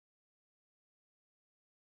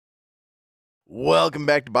Welcome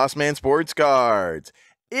back to Boss Man Sports Cards.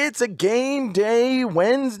 It's a game day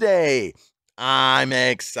Wednesday. I'm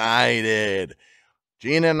excited.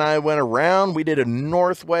 Gina and I went around. We did a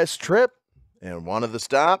Northwest trip, and one of the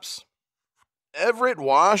stops, Everett,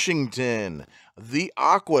 Washington, the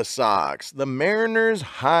AquaSox, the Mariners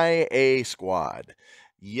High A squad.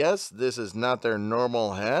 Yes, this is not their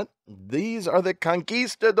normal hat. These are the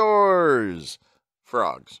Conquistadors.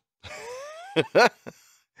 Frogs.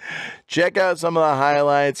 Check out some of the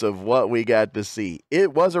highlights of what we got to see.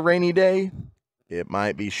 It was a rainy day. It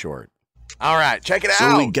might be short. All right, check it out.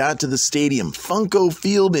 So we got to the stadium, Funko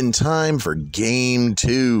Field, in time for Game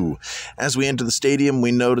 2. As we enter the stadium,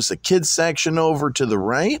 we notice a kids section over to the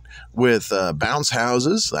right with bounce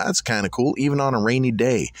houses. That's kind of cool, even on a rainy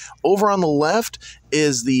day. Over on the left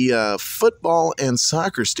is the football and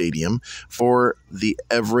soccer stadium for the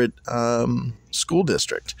Everett School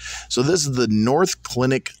District. So this is the North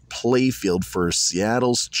Clinic Playfield for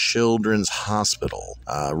Seattle's Children's Hospital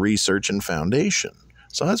Research and Foundation.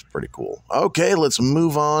 So that's pretty cool. Okay, let's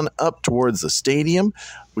move on up towards the stadium.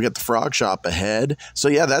 We got the Frog Shop ahead. So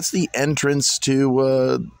yeah, that's the entrance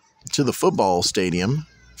to the football stadium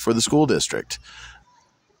for the school district.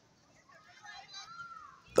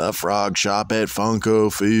 The Frog Shop at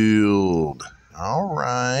Funko Field. All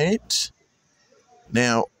right.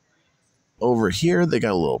 Now, over here, they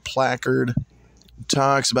got a little placard.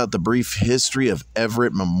 Talks about the brief history of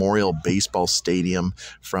Everett Memorial Baseball Stadium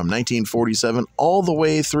from 1947 all the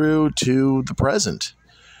way through to the present.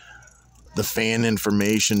 The fan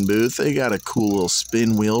information booth, they got a cool little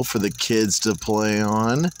spin wheel for the kids to play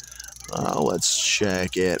on. Let's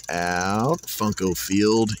check it out. Funko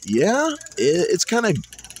Field. Yeah, it's kind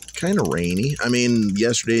of rainy. I mean,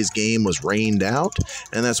 yesterday's game was rained out,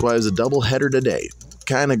 and that's why it was a doubleheader today.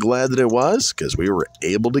 Kind of glad that it was, because we were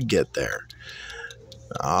able to get there.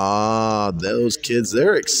 Ah, those kids,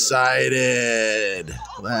 they're excited.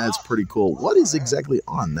 That's pretty cool. What is exactly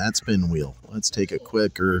on that spin wheel? Let's take a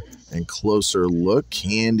quicker and closer look.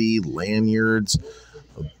 Candy, lanyards,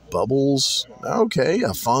 bubbles. Okay, a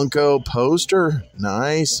Funko poster.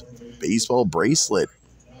 Nice. Baseball bracelet.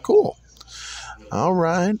 Cool. All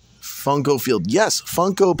right. Funko Field. Yes,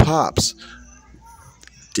 Funko Pops.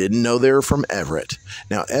 Didn't know they were from Everett.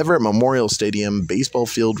 Now, Everett Memorial Stadium baseball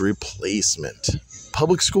field replacement.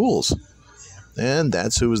 Public schools. And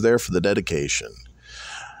that's who was there for the dedication.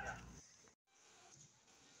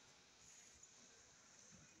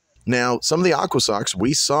 Now, some of the AquaSox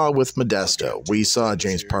we saw with Modesto. We saw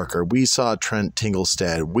James Parker. We saw Trent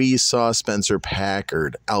Tingelstad. We saw Spencer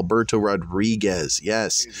Packard. Alberto Rodriguez.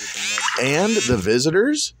 Yes. And the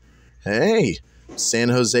visitors? Hey, San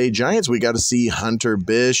Jose Giants. We got to see Hunter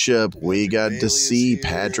Bishop. We got to see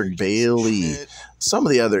Patrick Bailey. Some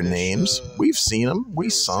of the other names, we've seen them. We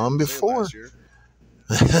saw them before.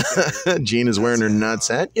 Gina's wearing her nuts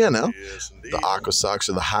hat. You know, the AquaSox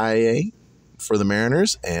are the high A for the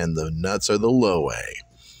Mariners, and the nuts are the low A.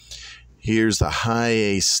 Here's the high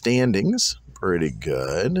A standings. Pretty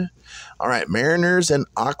good. All right, Mariners and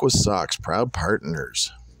AquaSox, proud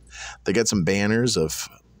partners. They got some banners of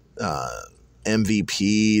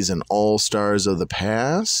MVPs and all-stars of the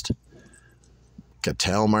past.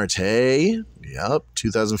 Ketel Marte, yep,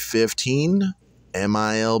 2015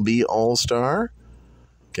 MILB All-Star.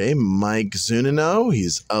 Okay, Mike Zunino,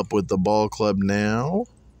 he's up with the ball club now.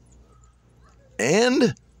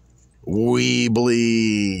 And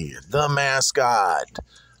Weebly, the mascot.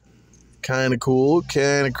 Kind of cool,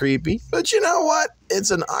 kind of creepy. But you know what?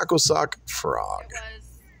 It's an AquaSox frog.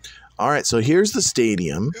 All right, so here's the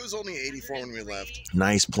stadium. It was only 84 when we left.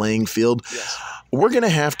 Nice playing field. Yes. We're going to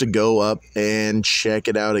have to go up and check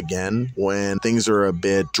it out again when things are a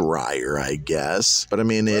bit drier, I guess. But, I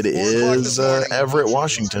mean, it is Everett,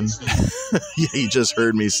 Washington. Yeah, you just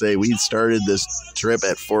heard me say we started this trip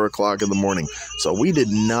at 4 o'clock in the morning. So we did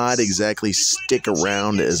not exactly stick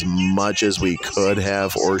around as much as we could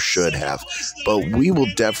have or should have. But we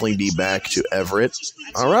will definitely be back to Everett.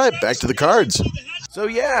 All right, back to the cards. So,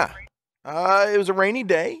 yeah, it was a rainy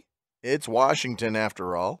day. It's Washington,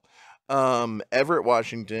 after all. Everett,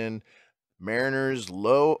 Washington, Mariners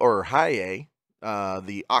low or high A,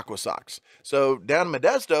 the AquaSox. So down in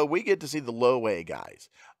Modesto, we get to see the low A guys.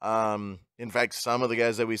 In fact, some of the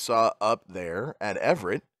guys that we saw up there at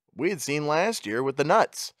Everett, we had seen last year with the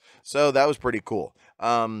Nuts. So that was pretty cool.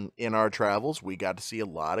 In our travels, we got to see a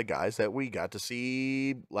lot of guys that we got to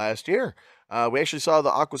see last year. We actually saw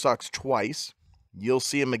the AquaSox twice. You'll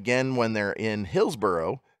see them again when they're in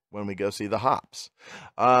Hillsboro when we go see the Hops.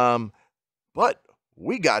 But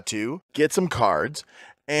we got to get some cards,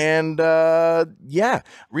 And yeah,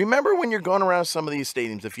 remember when you're going around some of these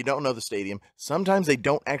stadiums, if you don't know the stadium, sometimes they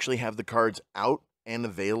don't actually have the cards out and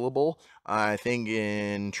available. I think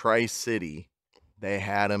in Tri-City, they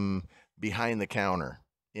had them behind the counter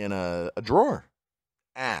in a drawer.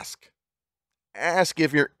 Ask. Ask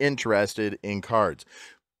if you're interested in cards.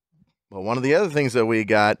 But one of the other things that we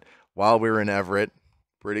got while we were in Everett,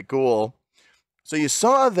 pretty cool. So you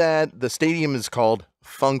saw that the stadium is called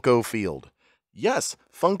Funko Field. Yes,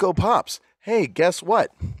 Funko Pops. Hey, guess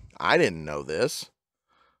what? I didn't know this.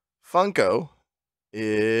 Funko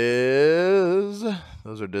is,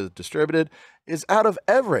 those are distributed, is out of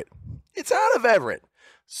Everett. It's out of Everett.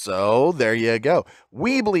 So there you go.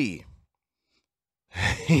 Weebly.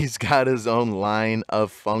 He's got his own line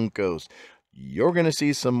of Funkos. You're going to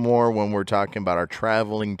see some more when we're talking about our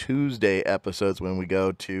Traveling Tuesday episodes when we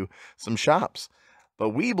go to some shops.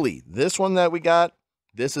 But Weebly, this one that we got,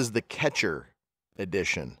 this is the Catcher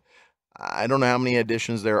edition. I don't know how many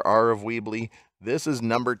editions there are of Weebly. This is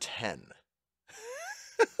number 10.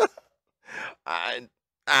 I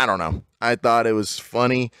don't know. I thought it was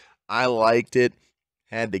funny. I liked it.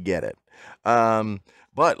 Had to get it.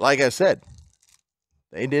 But like I said,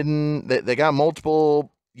 they got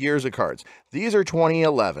multiple years of cards. These are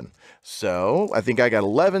 2011. So I think I got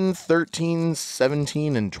 11, 13,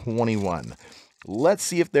 17, and 21. Let's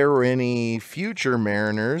see if there were any future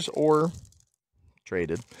Mariners or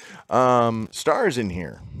traded stars in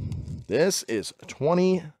here. This is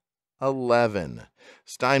 2011.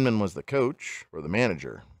 Steinman was the coach or the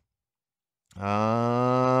manager.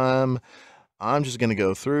 I'm just going to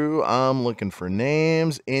go through. I'm looking for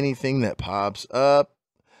names. Anything that pops up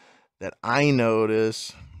that I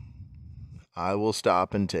notice, I will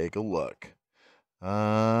stop and take a look.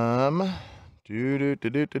 So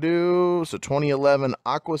 2011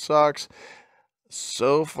 AquaSox.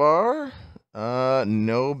 So far,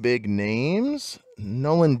 no big names.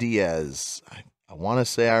 Nolan Diaz. I want to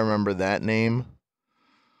say I remember that name.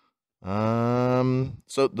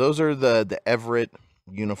 So those are the Everett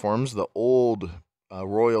uniforms, the old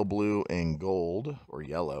royal blue and gold or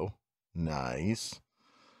yellow. Nice.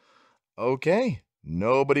 Okay,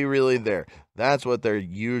 nobody really there. That's what their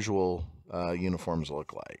usual uniforms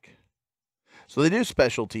look like. So they do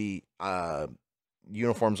specialty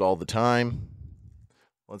uniforms all the time.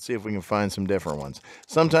 Let's see if we can find some different ones.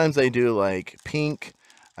 Sometimes they do like pink.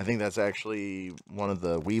 I think that's actually one of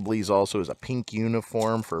the Weeblies also is a pink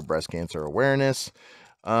uniform for breast cancer awareness.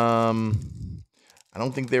 I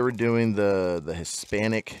don't think they were doing the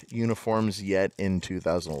Hispanic uniforms yet in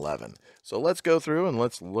 2011. So let's go through and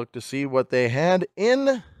let's look to see what they had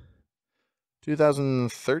in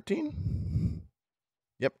 2013.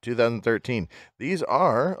 Yep, 2013. These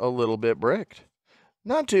are a little bit bricked.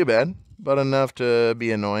 Not too bad, but enough to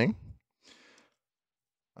be annoying.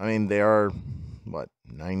 I mean, they are, what,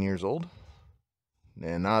 9 years old?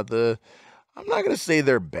 And I'm not going to say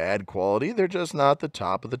they're bad quality. They're just not the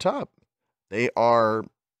top of the top. They are,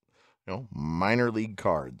 minor league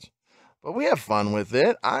cards. But we have fun with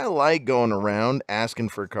it. I like going around asking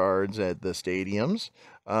for cards at the stadiums.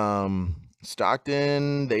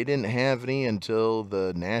 Stockton, they didn't have any until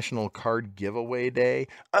the National Card Giveaway Day.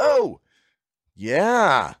 Oh,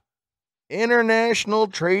 yeah. International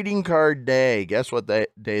Trading Card Day. Guess what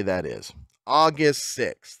day that is? August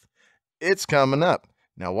 6th. It's coming up.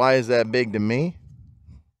 Now, why is that big to me?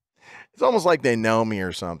 It's almost like they know me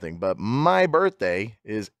or something, but my birthday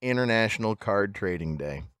is International Card Trading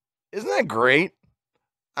Day. Isn't that great?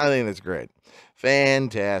 I think that's great.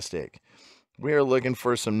 Fantastic. We are looking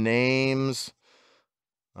for some names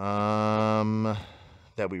that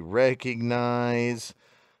we recognize.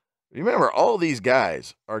 Remember, all these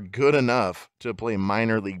guys are good enough to play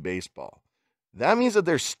minor league baseball. That means that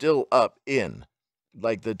they're still up in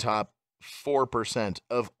like the top 4%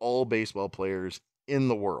 of all baseball players in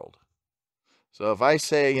the world. So if I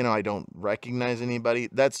say, I don't recognize anybody,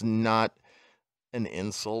 that's not an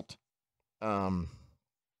insult. Got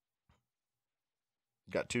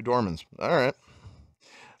 2 Dormans. All right.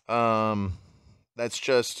 That's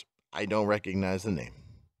just, I don't recognize the name.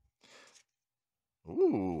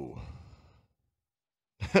 Ooh.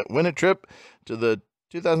 Win a trip to the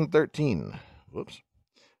 2013. Whoops.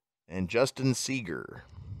 And Justin Seeger.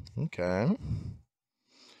 Okay.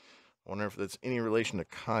 Wonder if that's any relation to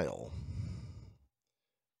Kyle.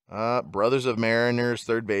 Brothers of Mariners,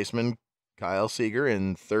 third baseman Kyle Seeger,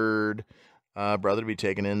 and third brother to be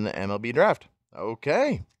taken in the MLB draft.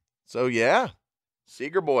 Okay. So, yeah.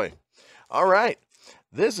 Seeger boy. All right.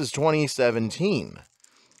 This is 2017.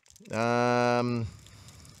 Trying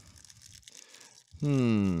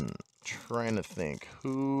to think.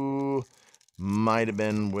 Who might have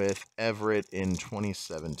been with Everett in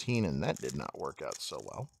 2017, and that did not work out so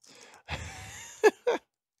well.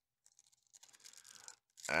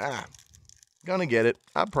 Gonna get it,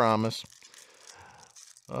 I promise.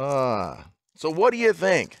 So what do you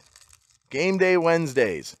think? Game day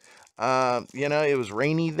Wednesdays. It was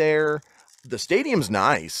rainy there. The stadium's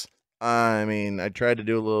nice. I mean, I tried to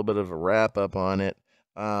do a little bit of a wrap up on it.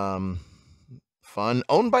 Fun.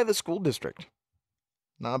 Owned by the school district.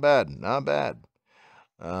 Not bad. Not bad.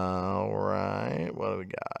 All right. What do we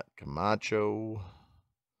got? Camacho.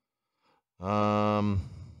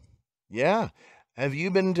 Yeah. Have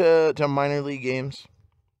you been to minor league games?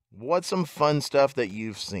 What's some fun stuff that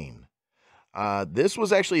you've seen? This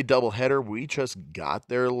was actually a doubleheader. We just got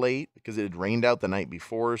there late because it had rained out the night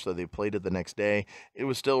before, so they played it the next day. It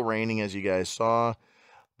was still raining, as you guys saw,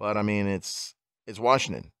 but I mean, it's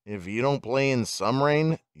Washington. If you don't play in some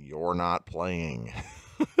rain, you're not playing.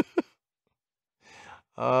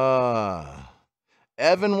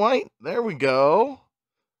 Evan White, there we go.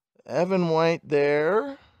 Evan White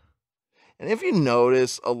there. And if you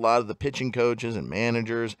notice, a lot of the pitching coaches and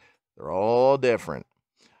managers, they're all different.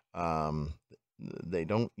 They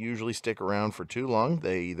don't usually stick around for too long.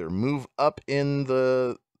 They either move up in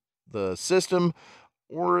the system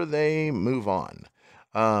or they move on.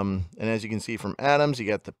 And as you can see from Adams, you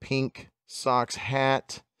got the pink Sox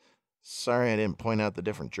hat. Sorry I didn't point out the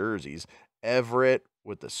different jerseys. Everett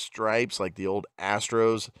with the stripes like the old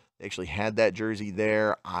Astros. They actually had that jersey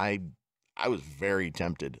there. I was very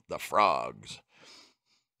tempted. The Frogs.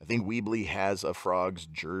 I think Weebly has a Frogs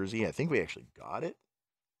jersey. I think we actually got it.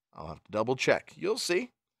 I'll have to double check. You'll see.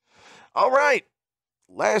 All right.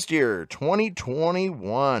 Last year,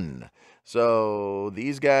 2021. So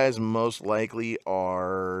these guys most likely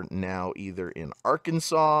are now either in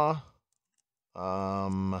Arkansas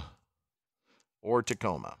or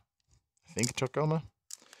Tacoma. I think Tacoma.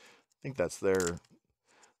 I think that's their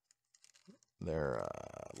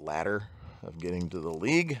ladder of getting to the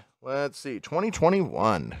league. Let's see.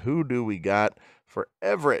 2021. Who do we got for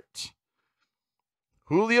Everett?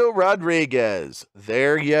 Julio Rodriguez.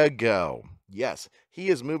 There you go. Yes, he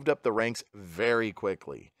has moved up the ranks very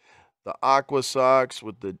quickly. The AquaSox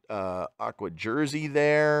with the aqua jersey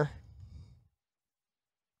there.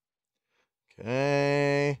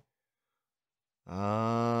 Okay.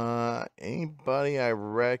 Anybody I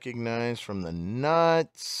recognize from the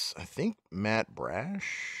Nuts? I think Matt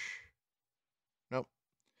Brash. Nope.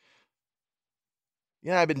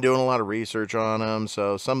 Yeah, I've been doing a lot of research on them,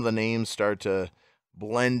 so some of the names start to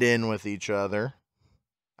blend in with each other.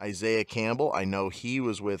 Isaiah Campbell, I know he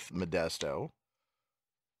was with Modesto.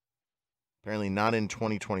 Apparently not in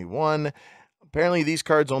 2021. Apparently these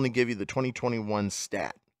cards only give you the 2021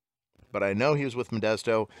 stat. But I know he was with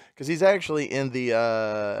Modesto because he's actually in the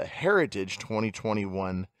Heritage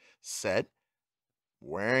 2021 set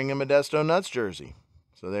wearing a Modesto Nuts jersey.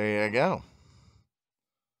 So there you go.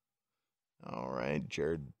 All right,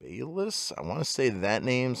 Jared Bayless. I want to say that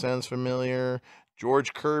name sounds familiar.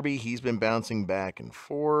 George Kirby, he's been bouncing back and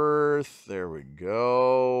forth. There we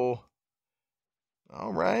go.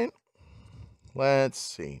 All right. Let's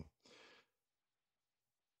see.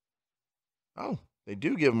 Oh, they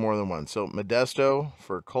do give more than one. So Modesto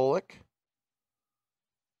for Kolick.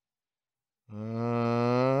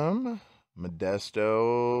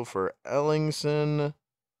 Modesto for Ellingson. A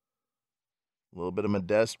little bit of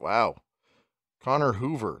Modesto. Wow. Connor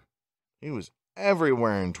Hoover. He was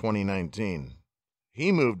everywhere in 2019.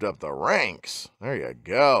 He moved up the ranks. There you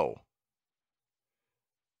go.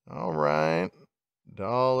 All right.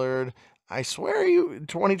 Dollard. I swear you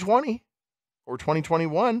 2020 or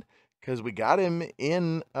 2021 because we got him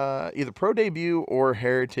in either pro debut or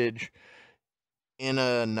heritage in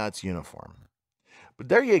a Nuts uniform. But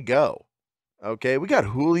there you go. Okay, we got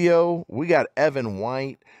Julio, we got Evan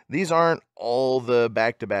White. These aren't all the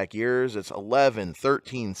back-to-back years. It's 11,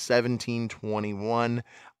 13, 17, 21.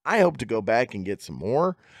 I hope to go back and get some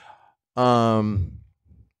more.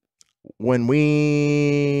 When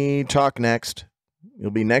we talk next,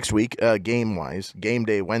 it'll be next week, game-wise, Game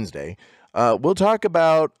Day Wednesday. We'll talk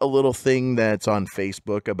about a little thing that's on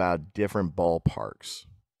Facebook about different ballparks.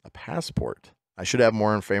 A passport. I should have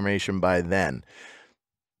more information by then.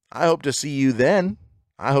 I hope to see you then.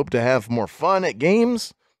 I hope to have more fun at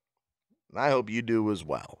games. I hope you do as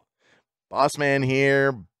well. Bossman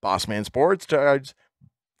here, Bossman Sports Cards.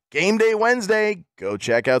 Game Day Wednesday. Go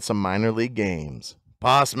check out some minor league games.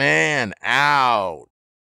 Bossman out.